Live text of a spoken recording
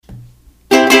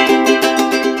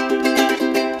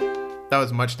That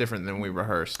was much different than we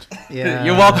rehearsed. Yeah.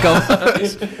 You're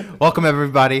welcome. Welcome,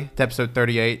 everybody, to episode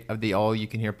 38 of the All You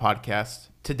Can Hear podcast.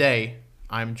 Today,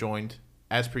 I'm joined,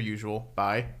 as per usual,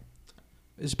 by...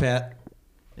 It's Pat.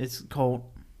 It's Colt.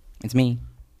 It's me.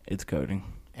 It's Cody.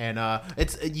 And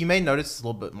you may notice it's a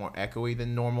little bit more echoey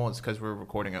than normal. It's because we're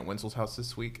recording at Wenzel's house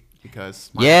this week.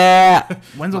 Because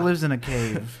Wenzel lives in a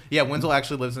cave. Yeah, Wenzel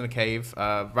actually lives in a cave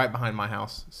right behind my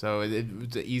house. So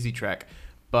it's an easy trek.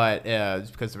 But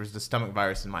it's because there was the stomach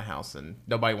virus in my house, and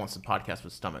nobody wants to podcast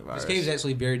with stomach virus. This cave is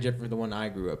actually very different from the one I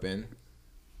grew up in.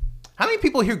 How many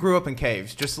people here grew up in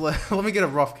caves? Just let me get a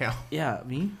rough count. Yeah,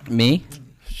 me. Me?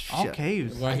 All Shit.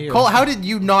 caves. Right here. Cole, how did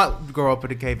you not grow up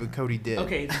in a cave and Cody did?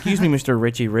 Okay, excuse me, Mr.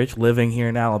 Richie Rich, living here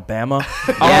in Alabama.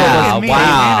 Yeah, Me, wow.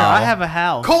 Tanner, I have a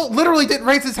house. Colt literally didn't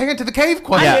raise his hand to the cave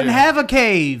question. I didn't have a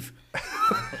cave.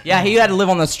 Yeah, he had to live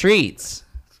on the streets.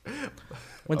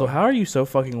 Wendell, how are you so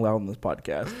fucking loud on this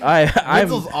podcast?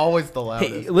 Wenzel's always the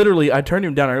loudest. Literally, I turned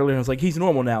him down earlier and I was like, he's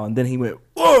normal now. And then he went,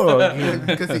 whoa.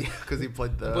 Because he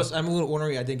played the... Plus, I'm a little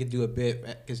ornery. I didn't get to do a bit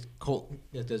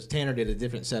because Tanner did a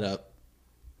different setup.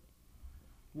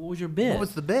 What was your bit? What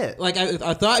was the bit? Like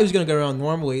I thought he was gonna go around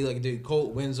normally, like do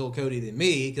Colt, Wenzel, Cody, then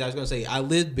me. Because I was gonna say I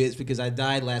lived bits because I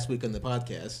died last week on the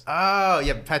podcast. Oh,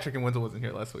 yeah, Patrick and Wenzel wasn't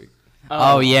here last week.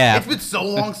 Oh, yeah. It's been so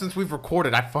long since we've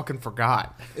recorded, I fucking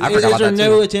forgot. I Is forgot about there that,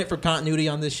 no too. attempt for continuity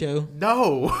on this show?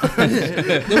 No.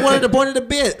 They wanted to point at the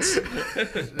bits.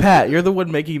 Pat, you're the one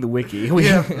making the wiki.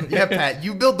 yeah, Pat,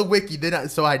 you build the wiki,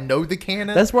 so I know the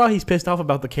canon. That's why he's pissed off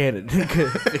about the canon.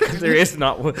 Because there's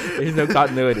no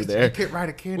continuity You there. can't write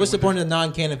a canon. What's the point of the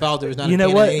non-canon file? There's not You a know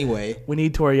canon what? anyway. We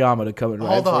need Toriyama to come and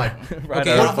Hold on. right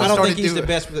Okay, out. What if we I don't started think he's doing- the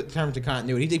best for the terms of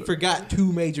continuity. He forgot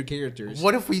two major characters.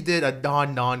 What if we did a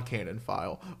non-canon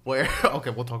file where... Okay,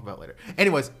 we'll talk about it later.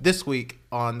 Anyways,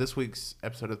 on this week's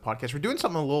episode of the podcast, we're doing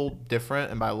something a little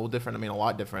different. And by a little different, I mean a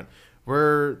lot different.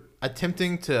 We're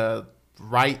attempting to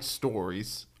write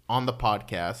stories on the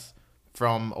podcast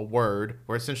from a word.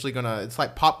 We're essentially it's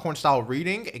like popcorn style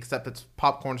reading, except it's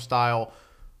popcorn style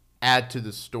add to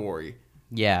the story.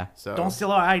 Yeah. So Don't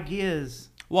steal our ideas.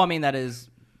 Well, that's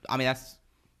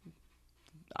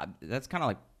kind of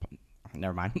like,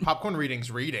 never mind. popcorn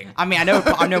reading's reading. I know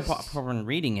popcorn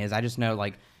reading is. I just know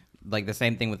like the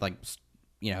same thing with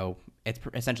it's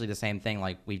essentially the same thing.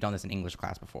 Like we've done this in English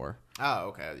class before. Oh,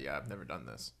 okay. Yeah, I've never done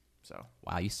this. So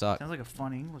Wow, you suck. Sounds like a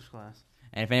fun English class.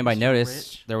 And if anybody Mr.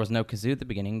 noticed, Rich. there was no kazoo at the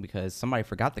beginning because somebody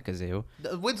forgot the kazoo.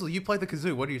 Wenzel, you play the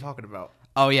kazoo. What are you talking about?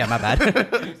 Oh yeah, my bad.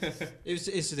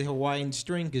 It's the Hawaiian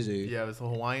string kazoo. Yeah, it was the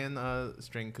Hawaiian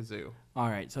string kazoo. All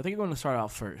right, so I think I'm going to start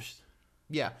out first.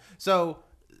 Yeah. So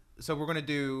we're gonna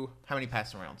do how many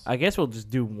passing rounds? I guess we'll just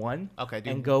do one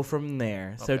and go from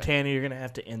there. So, Okay. Tanner, you're going to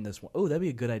have to end this one. Oh, that'd be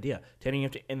a good idea. Tanner, you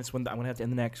have to end this one. I'm going to have to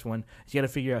end the next one. So you got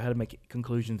to figure out how to make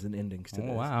conclusions and endings to Oh,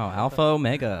 this. wow, Alpha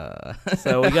Omega.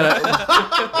 So we got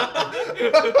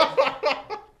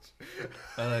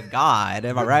to... God,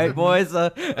 am I right, boys?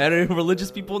 Any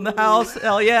religious people in the house?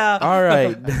 Hell yeah. All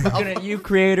right. Looking at you,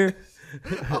 creator.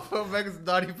 Alpha Omega's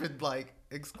not even like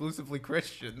exclusively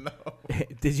Christian though.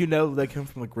 Did you know they come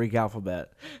from the Greek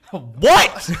alphabet?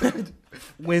 What?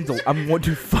 Wendell, I'm going to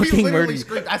He fucking murder literally you.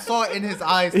 screamed. I saw it in his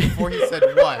eyes before he said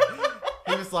what.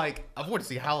 He was like, "I want to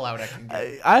see how loud I can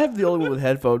get." I have the only one with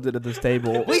headphones at this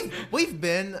table. We've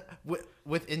been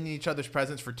within each other's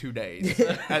presence for 2 days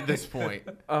at this point,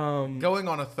 going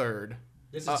on a third.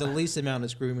 This is the least amount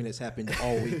of screaming that's happened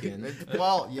all weekend.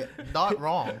 Well, yeah, not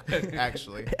wrong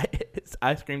actually.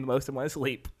 I scream the most in my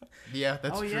sleep. Yeah,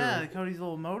 that's Oh true. yeah, Cody's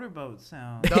little motorboat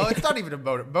sound. No, it's not even a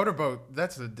motorboat.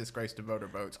 That's a disgrace to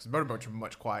motorboats because motorboats are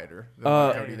much quieter than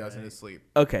what Cody does in his sleep.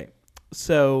 Okay,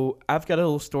 so I've got a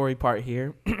little story part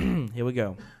here. Here we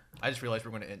go. I just realized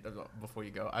we're going to end before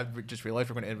you go. I just realized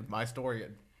we're going to end with my story.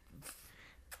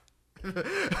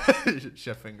 And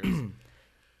Chef fingers.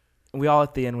 We all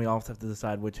at the end, we all have to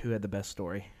decide who had the best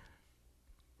story.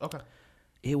 Okay.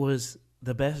 It was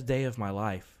the best day of my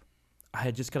life. I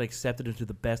had just got accepted into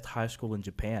the best high school in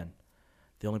Japan.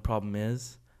 The only problem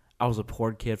is, I was a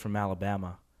poor kid from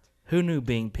Alabama. Who knew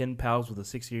being pen pals with a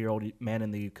 60-year-old man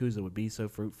in the Yakuza would be so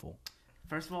fruitful?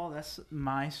 First of all, that's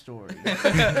my story.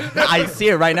 I see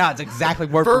it right now. It's exactly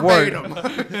word for word.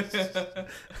 Verbatim.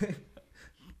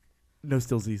 No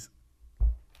stillsies.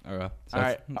 All right. All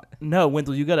right. No,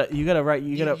 Wendell, you gotta write.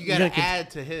 You gotta add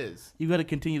to his. You gotta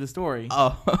continue the story.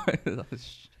 Oh,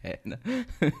 shit.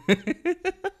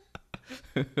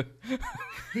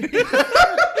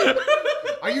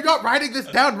 Are you not writing this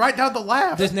down? Write down the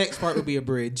laugh. This next part will be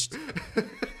abridged.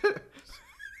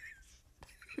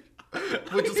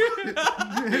 Which is,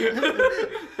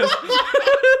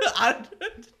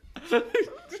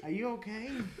 Are you okay?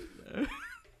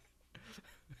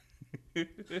 I'm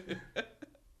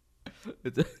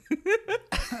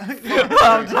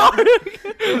sorry.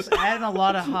 Just adding a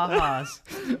lot of ha-has.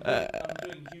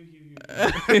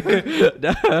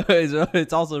 No,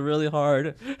 it's also really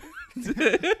hard.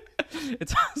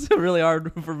 It's also really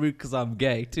hard for me because I'm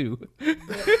gay too.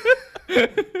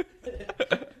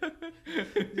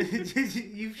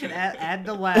 You should add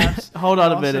the laughs. Hold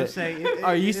on a Also minute. say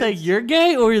Are you saying you're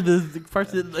gay or you're the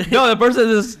person? No, the person in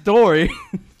this story.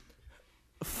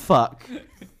 Fuck.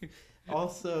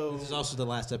 Also, This is also the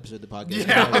last episode of the podcast.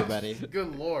 Yeah. Everybody.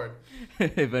 Good lord.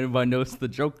 If anybody knows the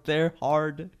joke there,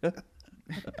 hard.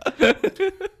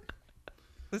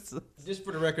 Just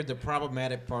for the record, the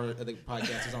problematic part of the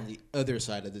podcast is on the other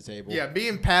side of the table. Yeah, me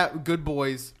and Pat, good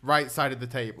boys, right side of the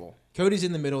table. Cody's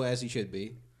in the middle as he should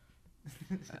be.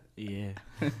 yeah.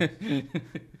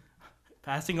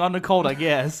 Passing on the cold, I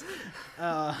guess.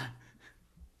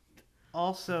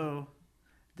 Also,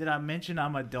 did I mention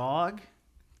I'm a dog?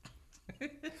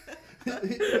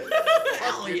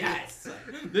 Hell yes.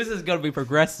 This is gonna be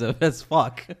progressive as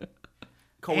fuck.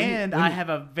 Cole, And I have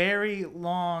a very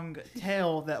long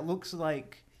tail that looks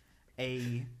like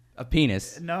a A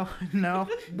penis. no.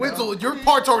 Winslow, your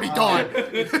part's already gone.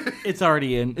 It's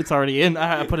already in. It's already in.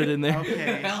 I put it in there.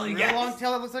 Okay, Hell real yes. long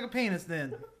tail that looks like a penis.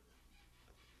 Then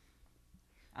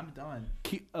I'm done.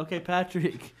 Okay,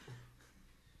 Patrick.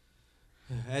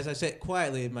 As I sat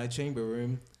quietly in my chamber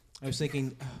room, I was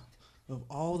thinking of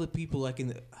all the people I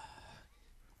can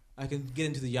get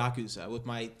into the Yakuza with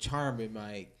my charm and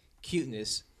my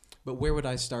cuteness, but where would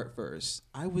I start first?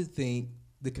 I would think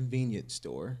the convenience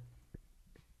store.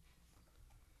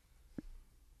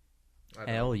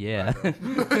 Hell yeah. I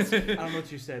don't know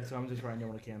what you said, so I'm just writing down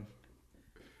what I can.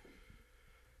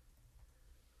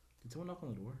 Did someone knock on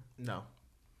the door? No.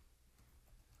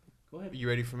 Go ahead. You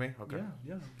ready for me? Okay.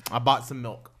 Yeah. I bought some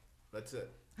milk. That's it.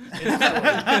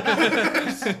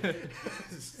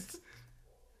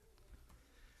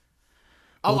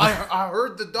 Oh, I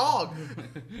heard the dog.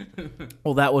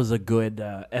 Well, that was a good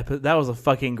that was a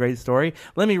fucking great story.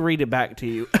 Let me read it back to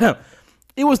you.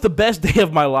 It was the best day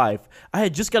of my life. I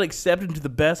had just got accepted into the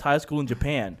best high school in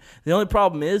Japan. The only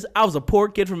problem is I was a poor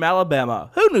kid from Alabama.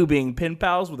 Who knew being pen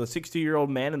pals with a 60-year-old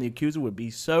man and the accuser would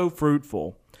be so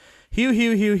fruitful? Hew.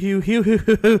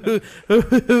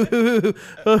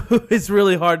 It's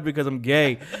really hard because I'm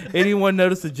gay. Anyone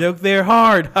notice the joke there?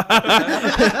 Hard.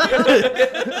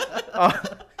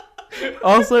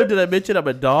 Also, did I mention I'm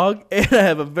a dog and I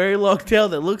have a very long tail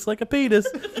that looks like a penis?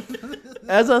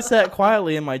 As I sat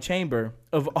quietly in my chamber,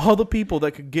 of all the people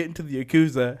that could get into the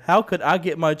Yakuza, how could I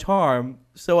get my charm?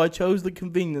 So I chose the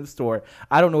convenience store.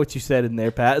 I don't know what you said in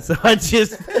there, Pat, so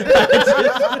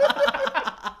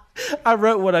I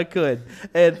wrote what I could,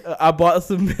 and I bought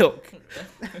some milk.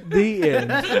 The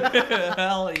end.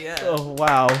 Hell yeah. Oh,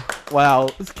 wow.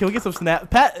 Can we get some snaps?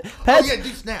 Pat, Oh yeah, do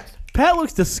snaps. Pat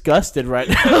looks disgusted right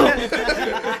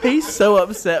now. He's so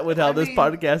upset with how this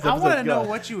podcast I want to episode's know going.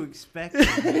 what you expected.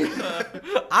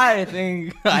 I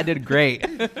think I did great.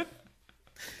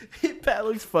 Pat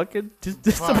looks fucking just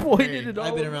disappointed me. in all.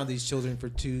 I've been around these children for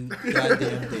 2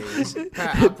 goddamn days.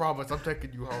 Pat, I promise, I'm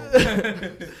taking you home.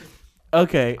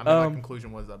 Okay. I mean, my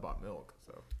conclusion was I bought milk.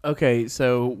 So Okay.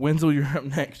 So Wenzel, you're up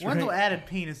next. Wendell Right? added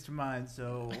penis to mine,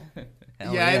 so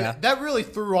Hell yeah, that really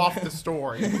threw off the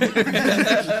story. Well,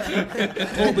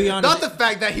 beyond Not the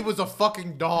fact that he was a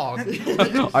fucking dog.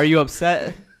 Are you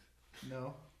upset?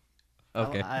 no.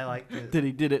 Okay. I liked it. Did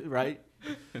he did it right?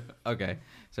 Okay.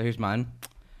 So here's mine.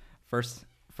 First,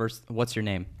 what's your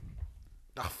name?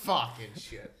 Oh, fucking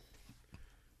shit.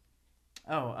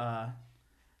 Oh,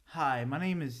 hi. My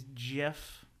name is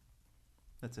Jeff.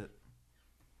 That's it.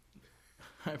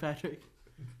 Hi, Patrick.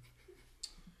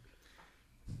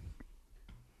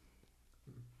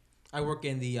 I work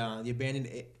in the abandoned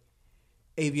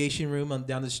aviation room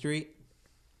down the street.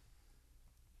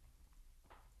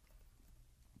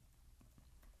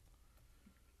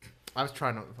 I was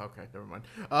trying to. Okay, never mind.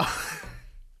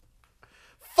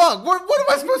 Fuck! What am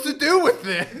I supposed to do with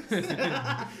this?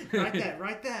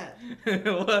 Write that.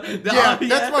 Yeah,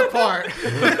 that's my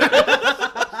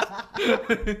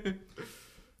part.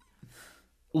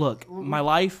 Look, my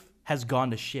life has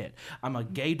gone to shit. I'm a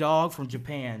gay dog from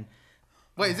Japan.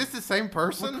 Wait, is this the same We're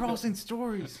person? crossing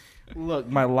stories. Look,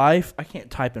 my life. I can't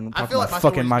type and I talk feel my like my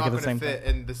fucking story's mic not at the going same to time. fit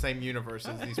in the same universe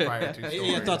as these prior two stories.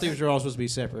 Yeah, I thought these were all supposed to be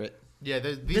separate. Yeah,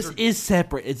 these This are is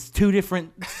separate. It's two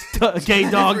different gay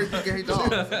dogs. different gay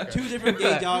dogs. Okay. 2 different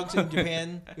gay dogs in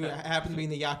Japan who happen to be in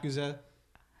the Yakuza.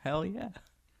 Hell yeah.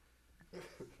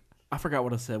 I forgot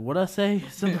what I said. What did I say?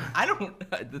 I don't.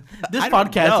 This I don't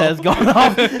podcast know. has gone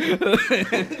off.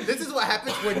 This is what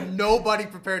happens when nobody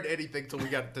prepared anything till we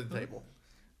got to the table.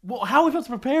 Well, how are we supposed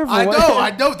to prepare for I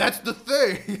it? know. That's the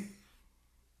thing.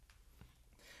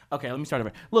 Okay, let me start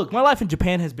over. Look, my life in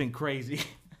Japan has been crazy.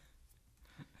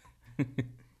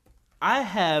 I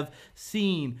have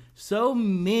seen so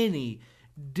many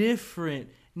different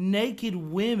naked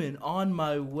women on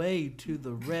my way to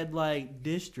the red light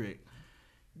district.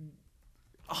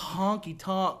 Honky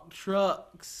tonk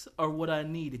trucks are what I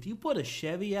need. If you put a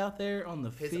Chevy out there on the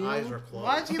His field, eyes are closed.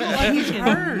 Why does he look like he's can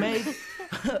hurt? make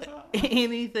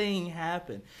anything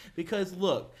happen. Because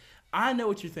look, I know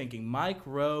what you're thinking. Mike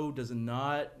Rowe does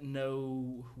not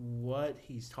know what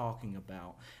he's talking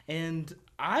about. And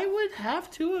I would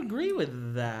have to agree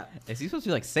with that. Is he supposed to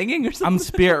be like singing or something? I'm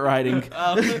spirit writing.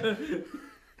 All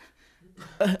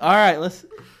right, let's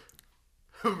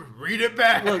Read it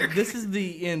back. look. This is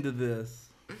the end of this.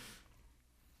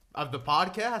 Of the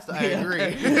podcast, I agree.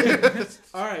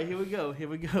 All right, here we go. Here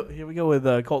we go with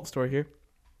a cult story here.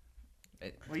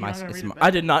 It's Well, you're my- not gonna it's read it my- back? I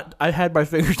did not. I had my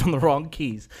fingers on the wrong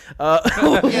keys. Yeah,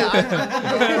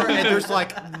 and there's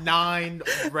like 9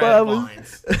 red Well, I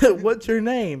was- lines. What's your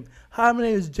name? Hi, my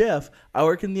name is Jeff. I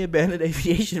work in the abandoned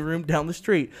aviation room down the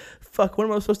street. Fuck, what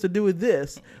am I supposed to do with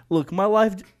this? Look, my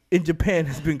life in Japan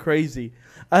has been crazy.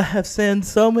 I have seen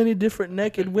so many different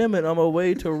naked women on my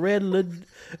way to red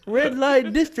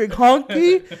light district.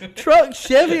 Honky truck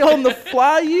Chevy on the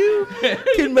fly. You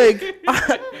can make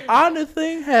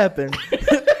anything happen.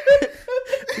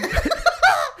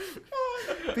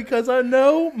 Because I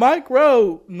know Mike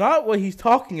Rowe, not what he's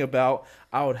talking about.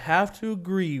 I would have to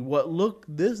agree. What look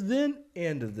this then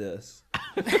end of this.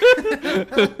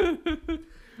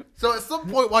 So at some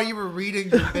point while you were reading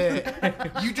your bit,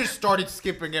 you just started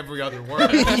skipping every other word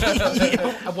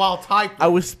while typing. I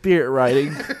was spirit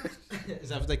writing. Is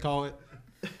that what they call it?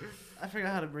 I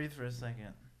forgot how to breathe for a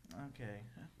second.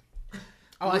 Okay.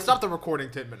 Oh, I stopped the recording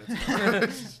 10 minutes ago.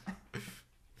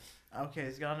 Okay,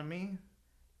 it's gone to me.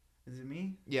 Is it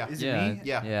me? Yeah. Is yeah, it me?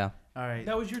 Yeah. yeah, All right.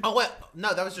 That was your. Oh wait,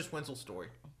 no, that was just Wenzel's story.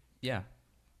 yeah.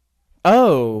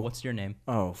 Oh. What's your name?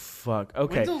 Oh fuck.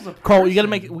 Okay. Wenzel's a Cole, you gotta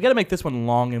person. we gotta make this one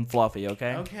long and fluffy.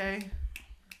 Okay. Okay.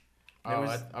 There Oh,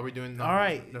 was- are we doing? All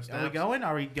right. No Are we snaps? going?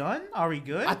 Are we done? Are we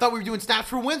good? I thought we were doing snaps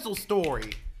for Wenzel's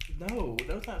story. No,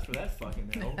 no times for that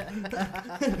fucking hell.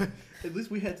 At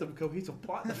least we had some cohesive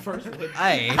plot in the first one.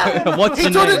 Hey, what's He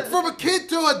your turned name? it from a kid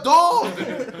to a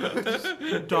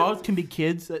dog. Dogs can be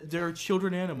kids. They're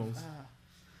children animals.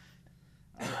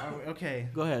 Okay.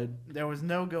 Go ahead. There was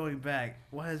no going back.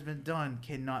 What has been done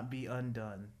cannot be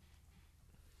undone.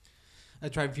 I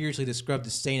tried furiously to scrub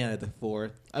the stain out of the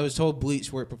floor. I was told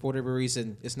bleach worked, but for whatever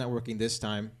reason, it's not working this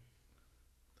time.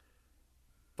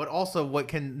 But also, what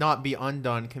cannot be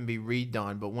undone can be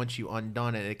redone. But once you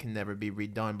undone it, it can never be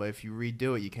redone. But if you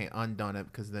redo it, you can't undone it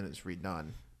because then it's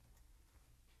redone.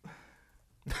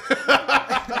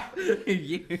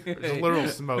 There's literal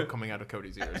smoke coming out of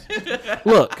Cody's ears.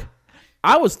 Look,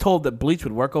 I was told that bleach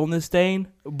would work on this stain,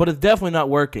 but it's definitely not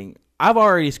working. I've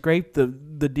already scraped the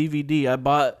DVD I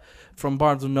bought from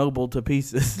Barnes and Noble to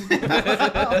pieces.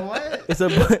 What? It's a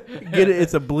get it.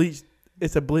 It's a bleach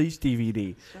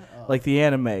DVD, like the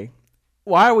anime.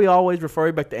 Why are we always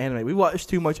referring back to anime? We watched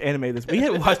too much anime this. We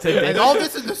haven't watched Is it. all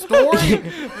this in the story?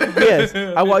 Yes,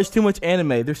 I watched too much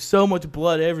anime. There's so much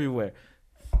blood everywhere.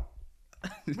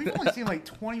 We've only seen like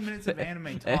 20 mintes of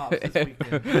anime tops this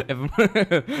weekend.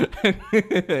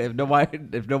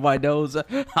 if nobody knows, I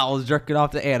was jerking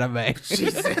off to anime.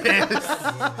 Jesus.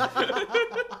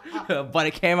 But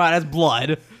it came out as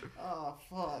blood. Oh,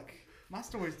 fuck. My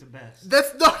story's the best.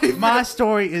 That's not even. My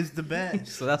story is the best.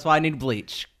 So that's why I need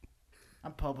bleach.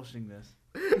 I'm publishing this.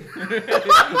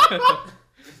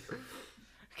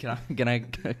 Can I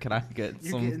get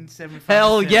You're some? getting 75%.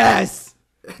 Hell yes!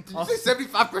 Did you say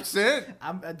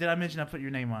 75%? Did I mention I put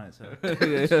your name on it? So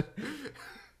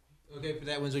Okay, for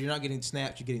that one, so you're not getting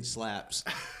snaps, you're getting slaps.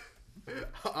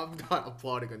 I'm not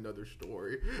applauding another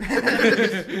story.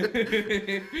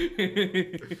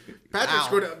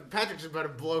 Patrick's about to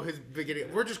blow his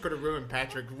beginning. We're just going to ruin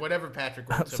Patrick. Whatever Patrick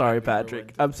I'm wants. sorry, about to be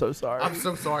Patrick. ruined. I'm so sorry. I'm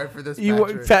so sorry for this. You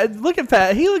Patrick. were, Pat, look at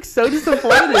Pat. He looks so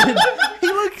disappointed. He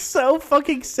looks so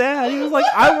fucking sad. He was like,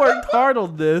 "I worked hard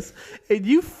on this, and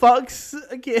you fucks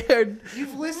again."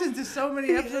 you've listened to so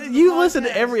many episodes. Of You the listen to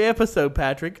podcast. every episode,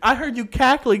 Patrick. I heard you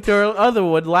cackling to our other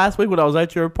one last week when I was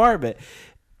at your apartment.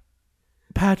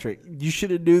 Patrick, you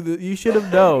should have You should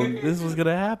have known this was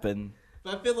gonna happen.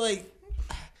 But I feel like,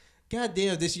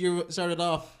 goddamn, this year started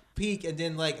off peak and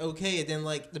then like okay, and then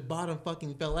like the bottom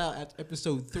fucking fell out at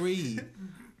episode 3.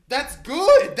 That's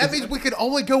good. That means we can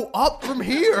only go up from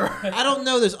here. I don't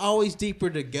know. There's always deeper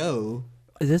to go.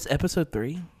 Is this episode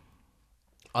 3?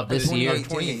 Of this year.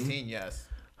 2018, yes.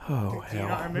 Oh, Do you not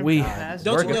hell. remember We, the past?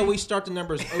 Don't you know we start the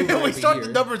numbers over we every start year?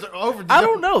 the numbers over. I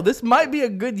don't know. This might be a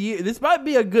good year. This might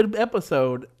be a good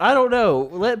episode. I don't know.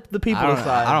 Let the people I don't-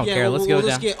 decide. I don't care. Let's go Let's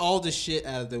down. get all the shit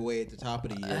out of the way at the top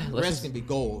of the year. The let's rest just- can be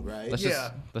gold, right? Let's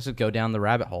Yeah. just go down the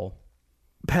rabbit hole.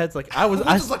 Pat's like, I want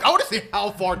to see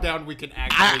how far down we can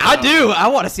actually I go. do. I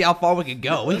want to see how far we can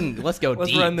go. Let's go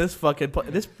let's deep. run this fucking.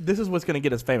 This is what's gonna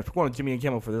get us famous. We're going to Jimmy and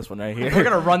Kimmel for this one right here. We're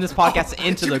gonna run this podcast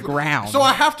into the ground. So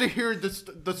I have to hear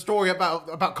the story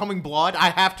about coming blood. I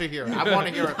have to hear it. I want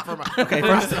to hear it from. Okay,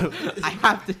 first, I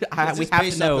have to. Is We this have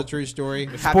based to know. off a true story.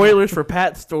 spoilers for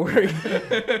Pat's story.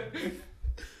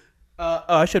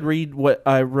 I should read what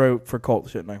I wrote for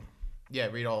Colt, shouldn't I? Yeah,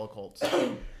 read all the Colts.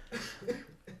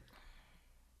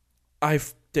 I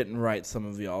didn't write some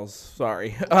of y'all's. Sorry.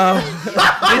 Did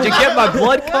you get my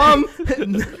blood come?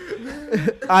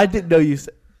 I didn't know you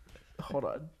said. Hold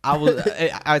on.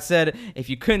 I said if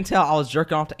you couldn't tell, I was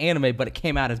jerking off to anime, but it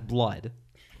came out as blood.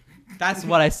 That's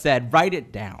what I said. Write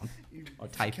it down or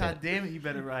type God it. damn it, you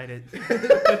better write it.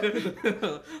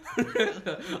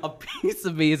 A piece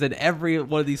of me is in every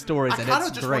one of these stories, I and kind of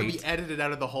it's just want to great. be edited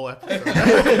out of the whole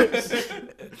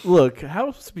episode. Look, how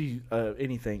else to be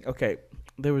anything? Okay,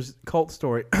 there was Colt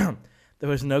story. There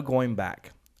was no going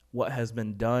back. What has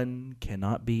been done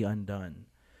cannot be undone.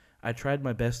 I tried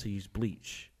my best to use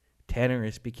bleach. Tanner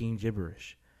is speaking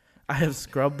gibberish. I have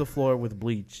scrubbed the floor with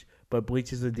bleach, but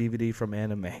bleach is a DVD from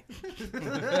anime.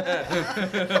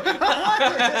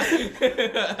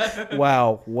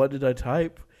 Wow, what did I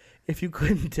type? If you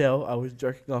couldn't tell, I was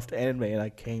jerking off to anime and I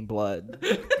came blood.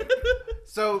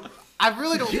 So I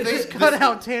really don't think Just cut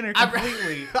out Tanner I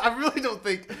completely. I really don't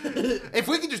think if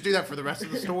we could just do that for the rest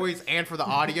of the stories and for the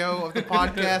audio of the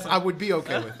podcast, I would be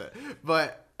okay with it.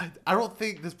 But I don't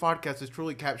think this podcast is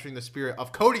truly capturing the spirit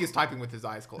of Cody is typing with his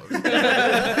eyes closed.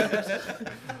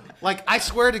 Like I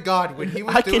swear to God, when he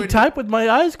was I doing can type with my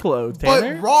eyes closed,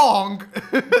 Tanner. but wrong.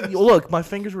 Look, my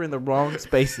fingers were in the wrong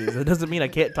spaces. It doesn't mean I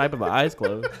can't type with my eyes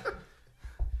closed.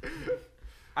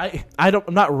 I'm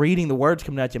not reading the words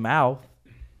coming out your mouth.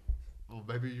 Well,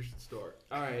 maybe you should start.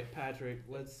 All right, Patrick,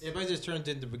 let's. Everybody just turns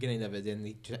in the beginning of it, then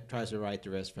he tries to write the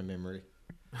rest from memory.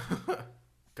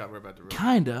 God, we're about to ruin.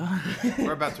 Kinda.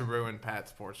 We're about to ruin Pat's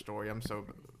sports story.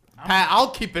 Pat, I'll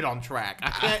keep it on track.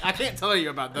 I can't tell you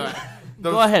about that.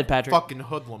 Those Go ahead, Patrick. fucking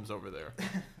hoodlums over there.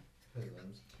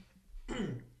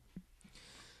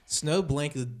 Snow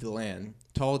blanketed the land.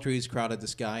 Tall trees crowded the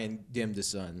sky and dimmed the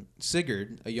sun.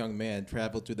 Sigurd, a young man,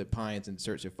 traveled through the pines in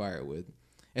search of firewood.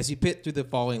 As he picked through the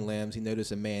falling limbs, he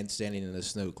noticed a man standing in a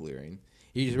snow clearing.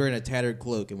 He was wearing a tattered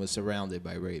cloak and was surrounded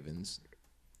by ravens.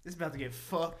 This is about to get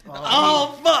fucked.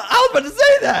 Oh fuck! I was about to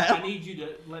say that. I need you to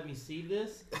let me see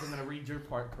this. I'm gonna read your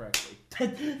part correctly.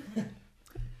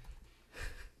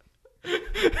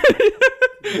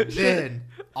 Then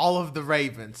all of the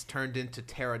ravens turned into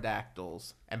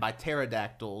pterodactyls, and by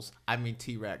pterodactyls I mean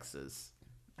T-Rexes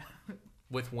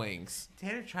with wings.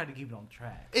 Tanner tried to keep it on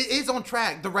track. It is on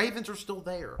track. The ravens are still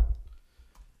there.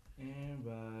 And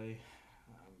by,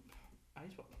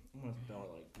 I'm gonna spell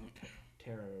it like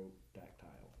pterodactyl. Okay,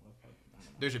 I don't know.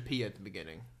 There's a P at the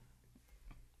beginning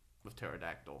with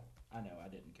pterodactyl. I know, I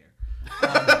didn't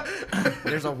care.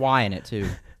 There's a Y in it too.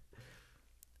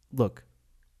 Look,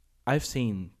 I've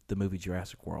seen the movie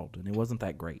Jurassic World, and it wasn't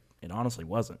that great. It honestly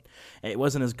wasn't. It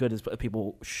wasn't as good as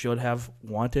people should have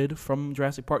wanted from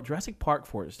Jurassic Park. Jurassic Park,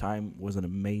 for its time, was an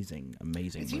amazing,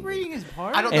 amazing Is he movie. reading his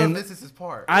part? I don't know And if this is his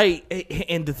part.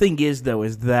 And the thing is, though,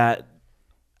 is that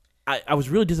I was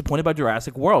really disappointed by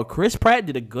Jurassic World. Chris Pratt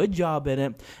did a good job in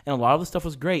it, and a lot of the stuff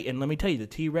was great. And let me tell you, the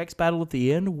T-Rex battle at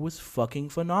the end was fucking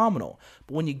phenomenal.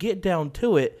 But when you get down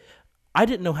to it, I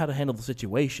didn't know how to handle the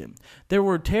situation. There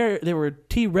were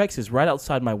T-Rexes right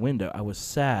outside my window. I was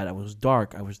sad. I was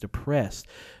dark. I was depressed.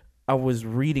 I was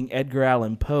reading Edgar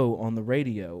Allan Poe on the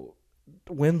radio.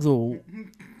 Wenzel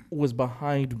was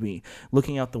behind me,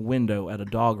 looking out the window at a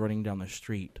dog running down the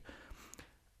street.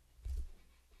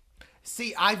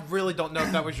 See, I really don't know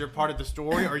if that was your part of the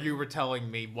story or you were telling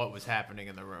me what was happening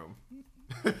in the room.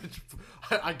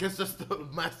 I guess that's the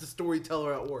master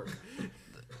storyteller at work.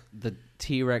 The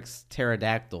T-Rex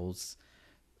pterodactyls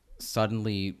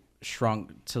suddenly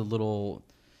shrunk to little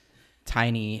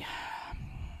tiny.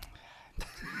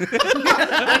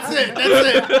 That's it.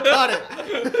 Got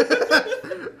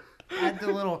it. Add the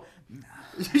little.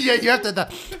 Yeah, you have to.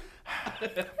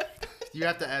 You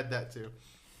have to add that too.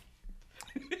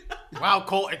 Wow,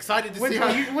 Cole, excited to see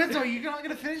how. Winslow, you not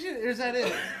gonna finish it, or is that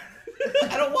it?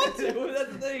 I don't want to.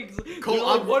 That's the thing. Cole, There's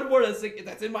only I'm- one word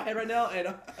that's in my head right now, and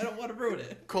I don't want to ruin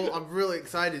it. Cole, I'm really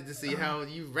excited to see how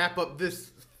you wrap up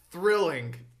this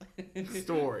thrilling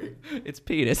story. It's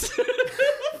penis.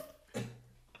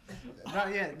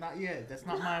 Not yet. Not yet. That's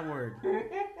not my word.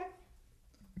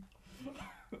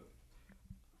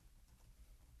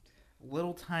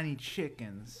 Little tiny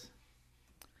chickens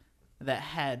that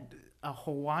had a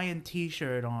Hawaiian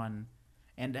T-shirt on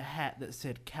and a hat that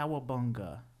said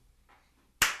Cowabunga.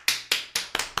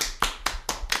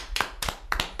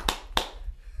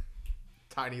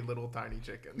 Tiny little tiny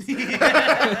chickens.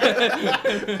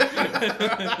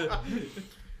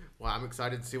 Well, I'm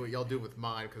excited to see what y'all do with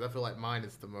mine because I feel like mine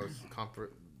is the most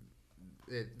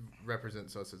it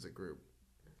represents us as a group.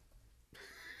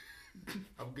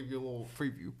 I'll give you a little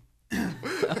preview.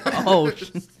 Oh,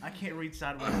 I can't read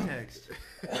sideways text.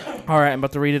 All right, I'm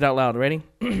about to read it out loud. Ready?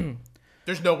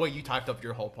 There's no way you typed up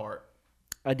your whole part.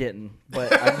 I didn't,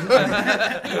 but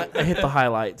I hit the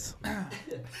highlights.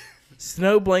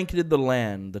 Snow blanketed the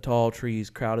land, the tall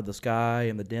trees crowded the sky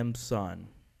and the dim sun.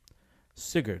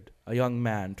 Sigurd, a young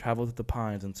man, traveled through the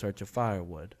pines in search of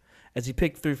firewood. As he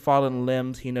picked through fallen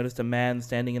limbs, he noticed a man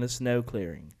standing in a snow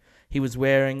clearing. He was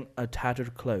wearing a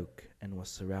tattered cloak and was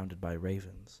surrounded by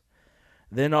ravens.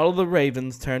 Then all of the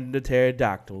ravens turned into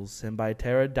pterodactyls, and by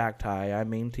pterodactyl I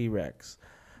mean T-Rex.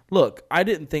 Look, I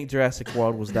didn't think Jurassic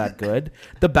World was that good.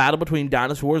 The battle between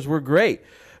dinosaurs were great.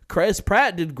 Chris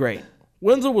Pratt did great.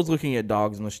 Wenzel was looking at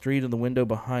dogs in the street in the window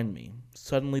behind me.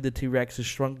 Suddenly the T-Rexes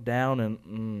shrunk down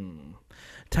and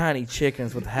tiny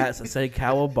chickens with hats that say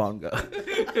Cowabunga.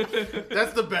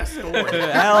 That's the best story.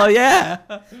 Hell yeah!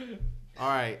 All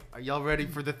right, are y'all ready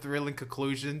for the thrilling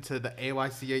conclusion to the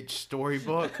AYCH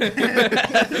storybook?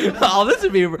 oh, this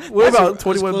would be. We're about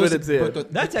 21 Let's close minutes the in.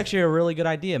 book. That's actually a really good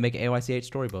idea. Make an AYCH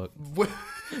storybook.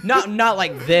 Not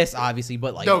like this, obviously,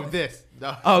 but like. No, this.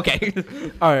 No. Oh, okay.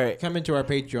 All right. Come into our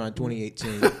Patreon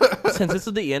 2018. Since this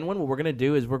is the end one, what we're going to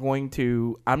do is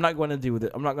I'm not going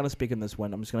to speak in this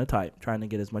one. I'm just going to type, trying to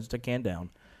get as much as I can down.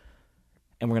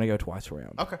 And we're going to go twice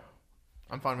around. Okay.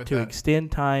 I'm fine with To that.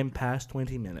 extend time past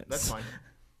 20 minutes. That's fine.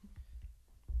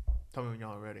 Tell me when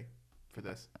y'all are ready for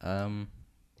this.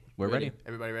 We're ready.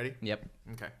 Everybody ready? Yep.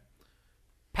 Okay.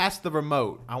 Pass the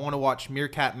remote. I want to watch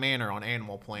Meerkat Manor on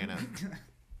Animal Planet.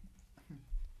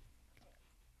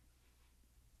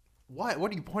 What?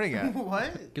 What are you pointing at?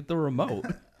 What? Get the remote.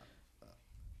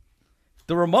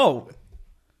 The remote.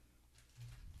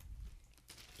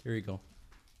 Here you go.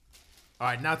 All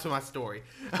right, now to my story.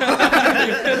 That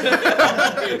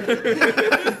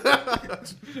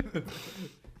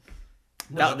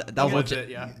was legit. it,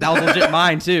 yeah. That was legit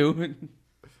mine too.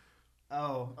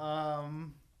 Oh,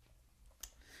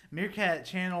 Meerkat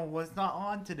channel was not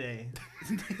on today.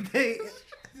 They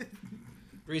The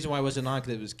reason why I wasn't on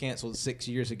because it was canceled 6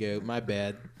 years ago. My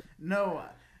bad. no,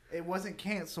 it wasn't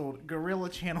canceled. Gorilla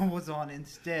channel was on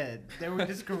instead. There were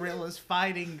just gorillas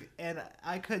fighting, and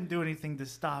I couldn't do anything to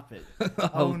stop it.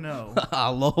 Oh no! I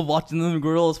love watching them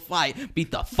gorillas fight,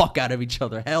 beat the fuck out of each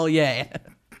other. Hell yeah.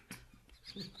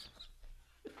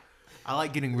 I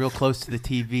like getting real close to the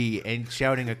TV and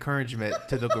shouting encouragement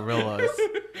to the gorillas.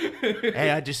 Hey,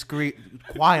 I just scream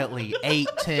quietly 8,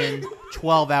 10,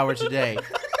 12 hours a day.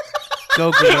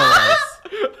 Go gorillas.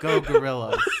 Go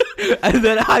gorillas. And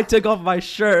then I took off my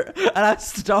shirt and I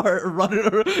start running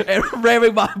and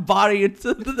ramming my body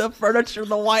into the furniture in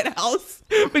the White House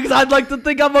because I'd like to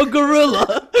think I'm a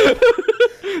gorilla.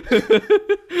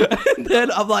 And then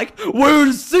I'm like,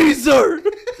 "Where's Caesar?"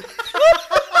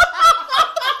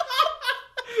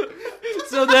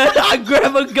 So then I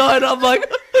grab a gun. I'm like,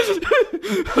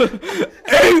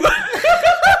 "Aim!"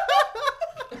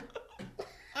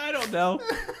 I don't know.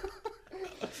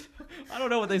 I don't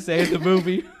know what they say in the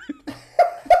movie.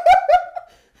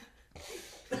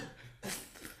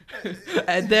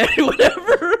 And then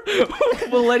whenever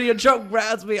Melania Trump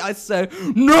grabs me, I say,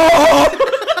 "No!"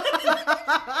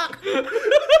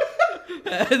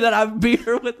 And then I beat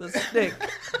her with a stick.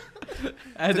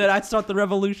 And then I start the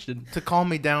revolution. To calm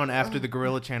me down after the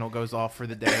Gorilla Channel goes off for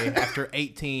the day, after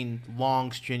 18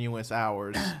 long, strenuous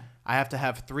hours, I have to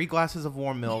have 3 glasses of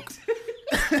warm milk,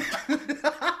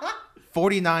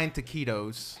 49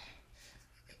 taquitos,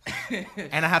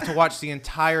 and I have to watch the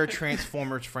entire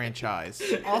Transformers franchise.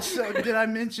 Also, did I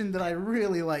mention that I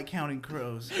really like Counting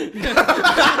Crows?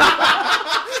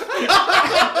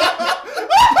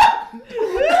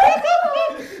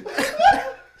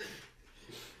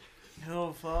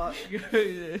 Oh fuck!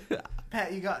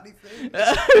 Pat, you got anything?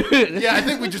 Yeah, I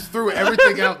think we just threw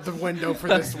everything out the window for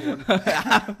this one.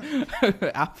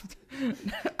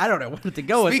 I don't know where to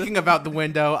go with Speaking about the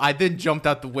window, I then jumped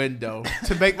out the window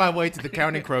to make my way to the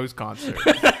Counting Crows concert.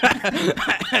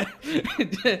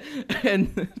 it.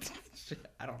 And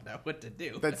I don't know what to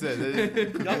do. That's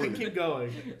it. Y'all can keep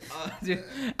going.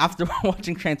 After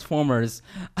watching Transformers,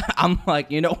 I'm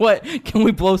like, you know what? Can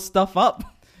we blow stuff up?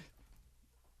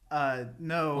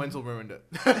 No. Wenzel ruined it.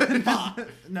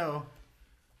 No.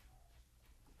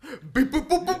 Beep, boop,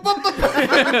 boop, boop, boop,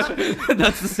 boop.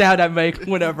 That's the sound I make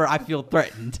whenever I feel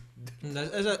threatened.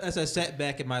 As I sat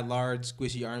back in my large,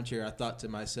 squishy armchair, I thought to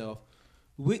myself,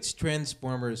 which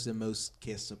Transformer is the most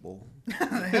kissable?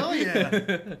 Hell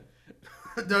yeah.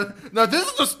 Now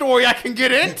this is a story I can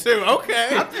get into.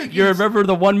 Okay. You remember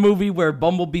the one movie where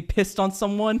Bumblebee pissed on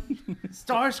someone?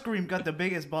 Starscream got the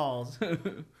biggest balls.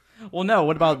 Well, no.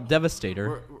 What about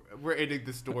Devastator? We're ending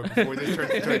the story before this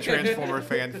turns into a Transformer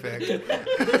fanfic.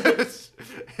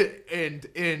 End.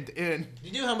 Do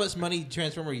you know how much money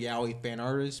Transformer Yowie fan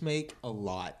artists make? A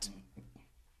lot.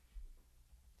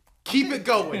 Keep it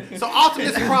going. So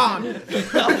Optimus Prime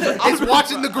is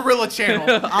watching the Gorilla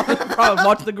Channel. Probably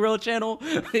watch the Gorilla Channel.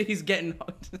 He's getting.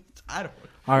 I don't.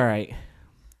 All right.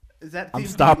 Is that? I'm Did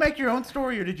stop- you make your own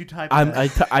story or did you type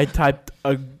that? I typed.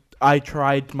 I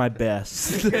tried my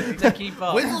best. To keep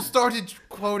up. Wenzel started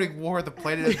quoting War of the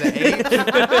Planet of the Apes,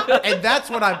 and that's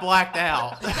when I blacked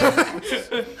out.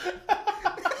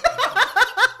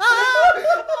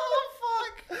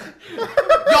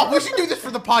 Y'all, we should do this for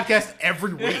the podcast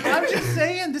every week. I'm just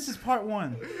saying, this is part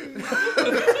 1.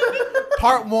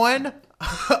 Part 1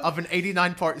 of an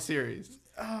 89-part series.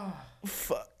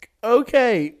 Fuck.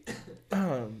 Okay.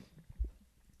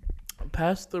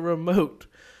 Pass the remote.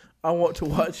 I want to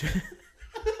watch it.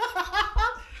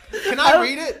 Can I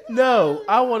read it? No,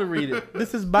 I want to read it.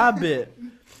 This is my bit.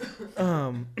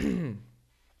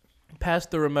 Pass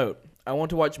the remote. I want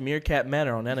to watch Meerkat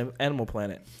Manor on Animal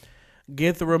Planet.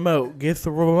 Get the remote. Get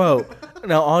the remote.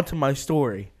 Now on to my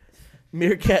story.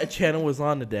 Meerkat Channel was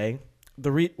on today.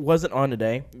 Wasn't on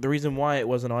today. The reason why it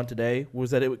wasn't on today was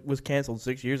that it was canceled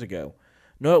 6 years ago.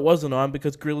 No, it wasn't on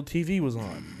because Gorilla TV was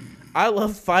on. I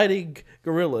love fighting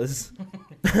gorillas.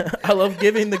 I love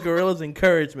giving the gorillas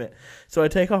encouragement. So I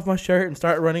take off my shirt and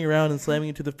start running around and slamming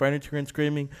into the furniture and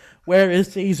screaming, "Where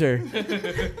is Caesar?"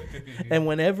 And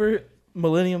whenever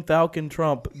Millennium Falcon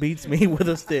Trump beats me with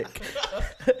a stick,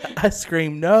 I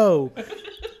scream, "No."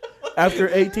 After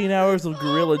 18 hours of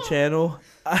Gorilla Channel,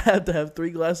 I have to have 3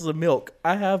 glasses of milk.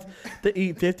 I have to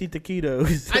eat 50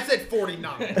 taquitos. I said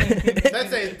 49.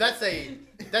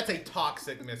 That's a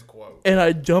toxic misquote. And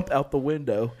I jump out the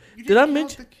window. Did I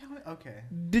mention? Okay.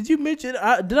 Did you mention?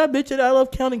 Did I mention I love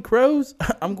Counting Crows?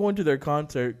 I'm going to their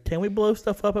concert. Can we blow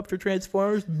stuff up after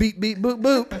Transformers? Beep beep boop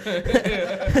boop.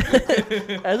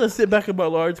 As I sit back in my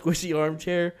large squishy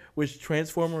armchair, which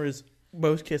Transformer is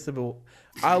most kissable,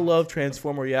 I love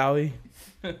Transformer Yowie.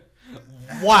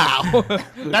 Wow.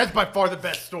 That's by far the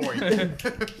best story.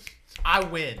 I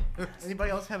win. Anybody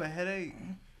else have a headache?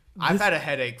 I've had a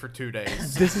headache for 2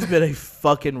 days. This has been a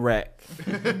fucking wreck.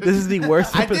 This is the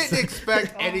worst I episode. didn't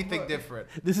expect anything different.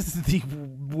 This is the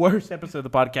worst episode of the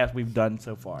podcast we've done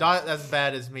so far. Not as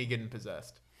bad as me getting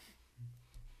possessed.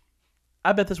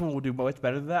 I bet this one will do much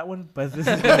better than that one, but this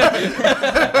is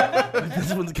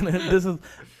this one's gonna. This is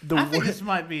the I think worst. this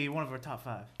might be one of our top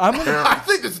 5. I'm gonna. I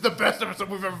think this is the best episode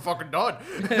we've ever fucking done.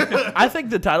 I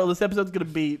think the title of this episode is gonna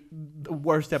be the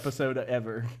worst episode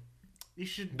ever. You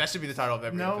should. That should be the title of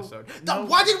every No, episode. no.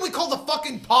 Why didn't we call the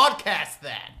fucking podcast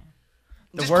that?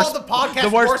 The Just worst- call the podcast the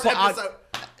worst worst po- episode.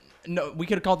 No, we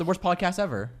could have called it the worst podcast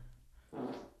ever.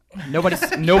 Nobody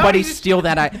steal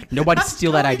that. Nobody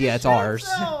steal that idea. It's ours.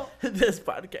 This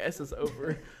podcast is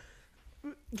over.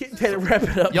 Get Taylor, wrap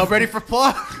it up. Y'all ready for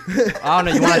plot? I don't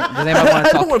know. You want? Does anybody want I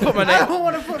to don't want to talk? put my I name. don't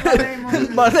want to put my name on it.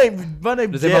 My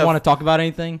name. Does Jeff. anybody want to talk about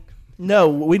anything? No,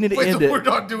 we need to Wait, end so we're it.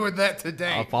 not doing that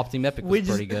today. Flop Team Epic We was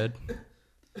just- pretty good.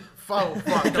 Oh,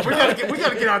 fuck. No, we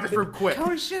gotta get out of this room quick.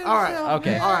 Oh, shit, All right. himself,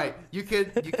 Okay. man. All right.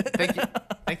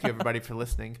 Thank you everybody for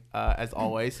listening. As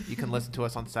always, you can listen to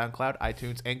us on SoundCloud,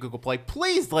 iTunes, and Google Play.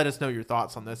 Please let us know your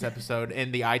thoughts on this episode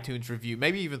in the iTunes review.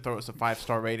 Maybe even throw us a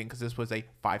 5-star rating because this was a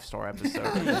 5-star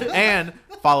episode. And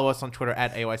follow us on Twitter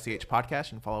at AYCH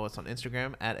Podcast. And follow us on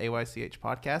Instagram at AYCH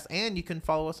Podcast. And you can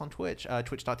follow us on Twitch,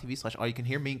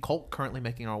 twitch.tv/allyoucanhear. Me and Colt currently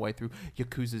making our way through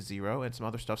Yakuza 0, and some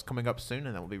other stuff's coming up soon,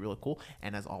 and that will be really cool.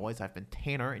 And as always, I've been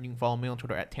Tanner, and you can follow me on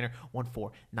Twitter at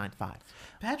Tanner1495.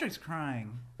 Patrick's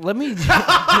crying. Let me.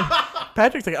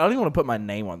 Patrick's like, I don't even want to put my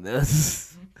name on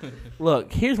this.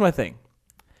 Look, here's my thing.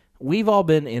 We've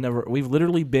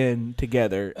literally been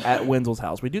together at Wenzel's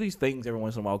house. We do these things every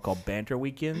once in a while called banter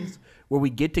weekends, where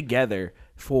we get together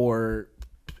for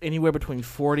anywhere between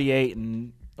 36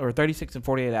 and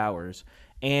 48 hours,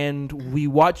 and we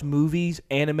watch movies,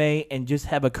 anime, and just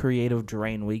have a creative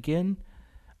drain weekend.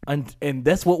 And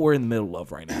that's what we're in the middle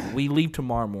of right now. We leave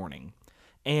tomorrow morning.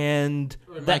 And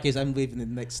In that case, I'm leaving in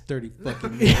the next 30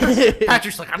 fucking minutes.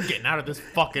 Patrick's like, I'm getting out of this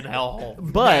fucking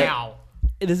hellhole But- now.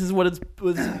 this is what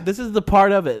this is the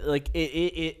part of it. Like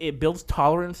it builds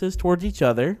tolerances towards each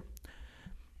other,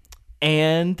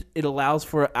 and it allows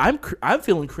for. I'm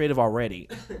feeling creative already.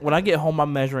 When I get home,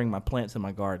 I'm measuring my plants in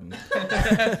my garden.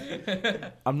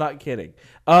 I'm not kidding.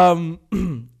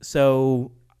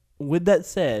 So with that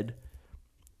said,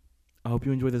 I hope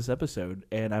you enjoyed this episode,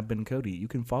 and I've been Cody. You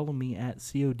can follow me at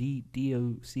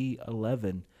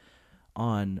CODDOC11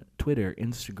 on Twitter,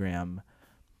 Instagram,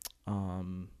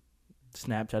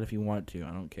 Snapchat if you want to.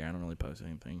 I don't care. I don't really post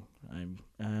anything.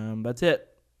 That's it.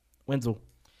 Wenzel.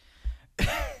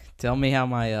 Tell me how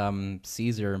my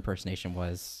Caesar impersonation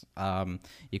was.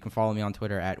 You can follow me on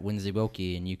Twitter at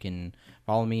WinzyWilkie, and you can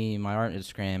follow me my art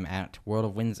Instagram at World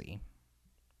of Winsy.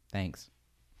 Thanks.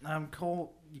 I'm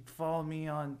Colt. You can follow me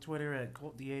on Twitter at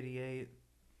ColtD88.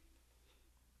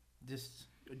 Just.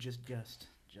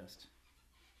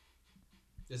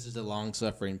 This is the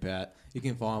long-suffering Pat. You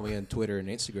can follow me on Twitter and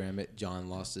Instagram at John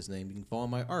Lost His Name. You can follow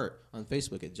my art on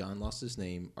Facebook at John Lost His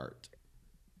Name Art.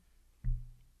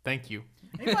 Thank you.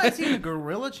 Anybody seen the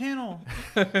Gorilla Channel?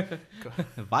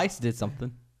 Vice did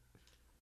something.